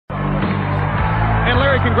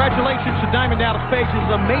congratulations to Diamond Dallas Page. Is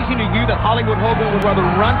it amazing to you that Hollywood Hogan would rather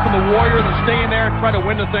run from the Warrior than stay in there and try to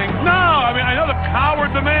win the thing? No, I mean, I know the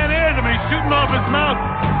coward the man is. I mean, he's shooting off his mouth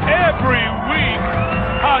every week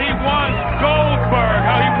how he wants Goldberg,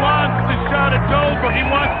 how he wants the shot at Goldberg. He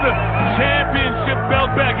wants the championship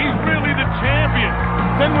belt back. He's really the champion.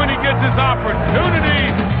 Then when he gets his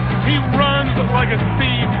opportunity, he runs like a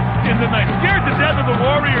thief in the night. Scared to death of the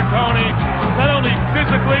Warrior, Tony. Not only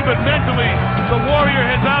physically, but mentally, the Warrior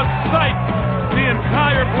has outsized the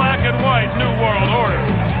entire black and white New World Order.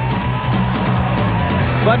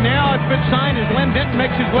 But now it's been signed as Len Denton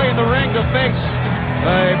makes his way in the ring to face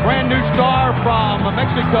a brand new star from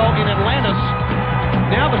Mexico in Atlantis.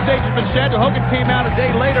 Now the stage has been set. Hogan came out a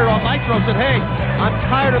day later on Nitro and said, hey, I'm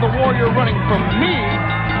tired of the Warrior running from me.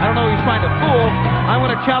 I don't know who he's trying to fool. I'm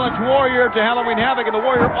going to challenge Warrior to Halloween Havoc, and the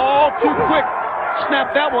Warrior all too quick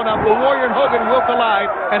snapped that one up. The Warrior and Hogan will collide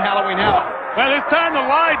at Halloween Havoc. Well, this time the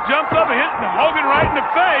lie jumped up and hit Hogan right in the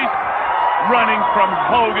face. Running from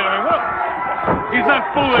Hogan. I mean, what? He's not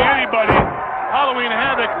fooling anybody. Halloween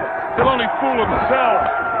Havoc, he'll only fool himself.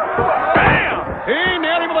 Bam! He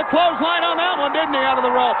nailed him with a clothesline on that one, didn't he, out of the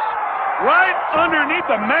ropes? Right underneath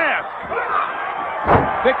the mask.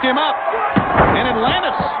 Picked him up. And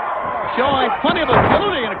Atlantis showing plenty of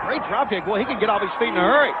agility and a great dropkick. Boy, he can get off his feet in a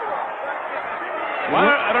hurry. Well,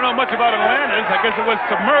 I don't know much about Atlantis. I guess it was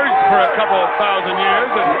submerged for a couple of thousand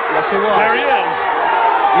years. And yes, it was. There he is.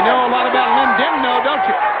 You know a lot about Len Denton, though, don't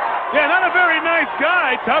you? Yeah, not a very nice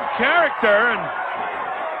guy. Tough character.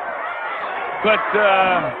 But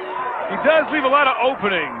he does leave a lot of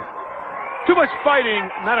openings. Too much fighting,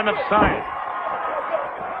 not enough science.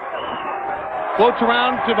 Floats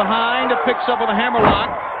around to behind, picks up with a hammerlock,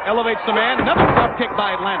 elevates the man. Another drop kick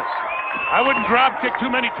by Atlantis. I wouldn't drop kick too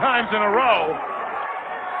many times in a row.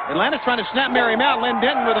 Atlantis trying to snap him out. Len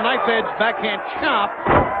Denton with a knife edge backhand chop.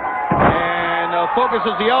 And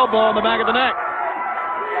focuses the elbow on the back of the neck.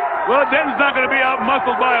 Well, Denton's not going to be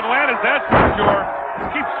out-muscled by Atlantis, that's for sure. He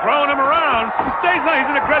keeps throwing him around. He stays nice.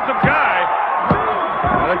 He's an aggressive guy.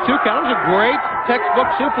 Well, 2 count. It was a great textbook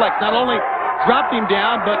suplex. Not only dropped him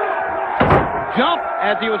down, but jumped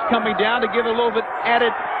as he was coming down to give a little bit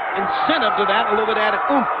added incentive to that, a little bit added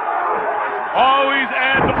oomph. Always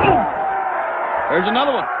add the oomph. There's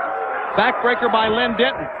another one. Backbreaker by Len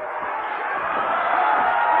Denton.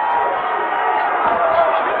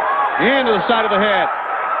 Into the side of the head.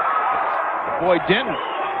 Boy, Denton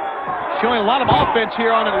showing a lot of offense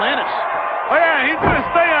here on Atlantis. Oh, yeah, he's going to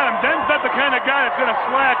stay on him. Denton's not the kind of guy that's going to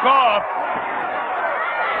slack off.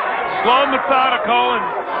 Slow and methodical and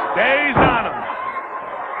stays on him.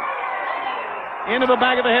 Into the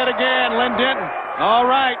back of the head again, Len Denton. All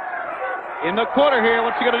right. In the corner here,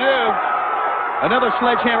 what's he going to do? Another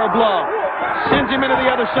sledgehammer blow. Sends him into the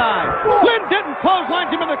other side. Len Denton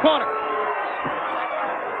clotheslines him in the corner.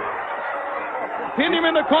 Pin him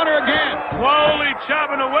in the corner again. Slowly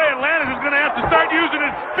chopping away. Atlantis is going to have to start using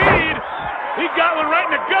his speed. He got one right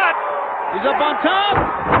in the gut. He's up on top.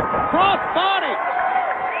 Cross body.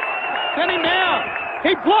 Send him down.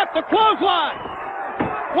 He blocked the clothesline.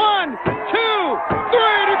 1, 2, 3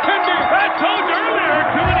 to Tendy. I told you earlier,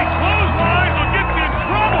 too many clotheslines will get you in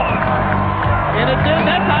trouble. And it did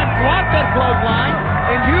that time block that clothesline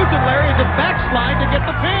and use it, Larry, as a backslide to get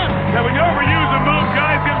the pin. Yeah, when you overuse a move,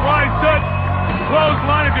 guys get wise to it.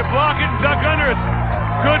 Clothesline, if you block it and duck under, it's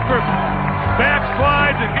good for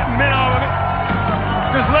backslides and getting men off of it.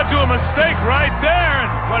 Just led to a mistake right there.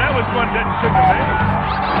 And, well, that was one Denton shouldn't have made.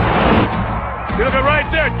 You look at right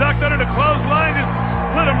there, ducked under the clothesline, just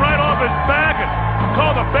slid him right off his back and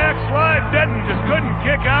called a backslide. Denton just couldn't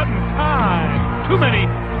kick out in time. Too many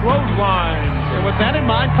clotheslines. And with that in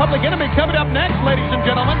mind, Public Enemy coming up next, ladies and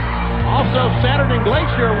gentlemen. Also, Saturn and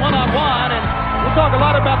Glacier one-on-one, and we'll talk a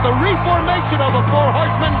lot about the reformation of the Four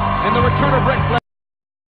Horsemen and the return of Ric Flair.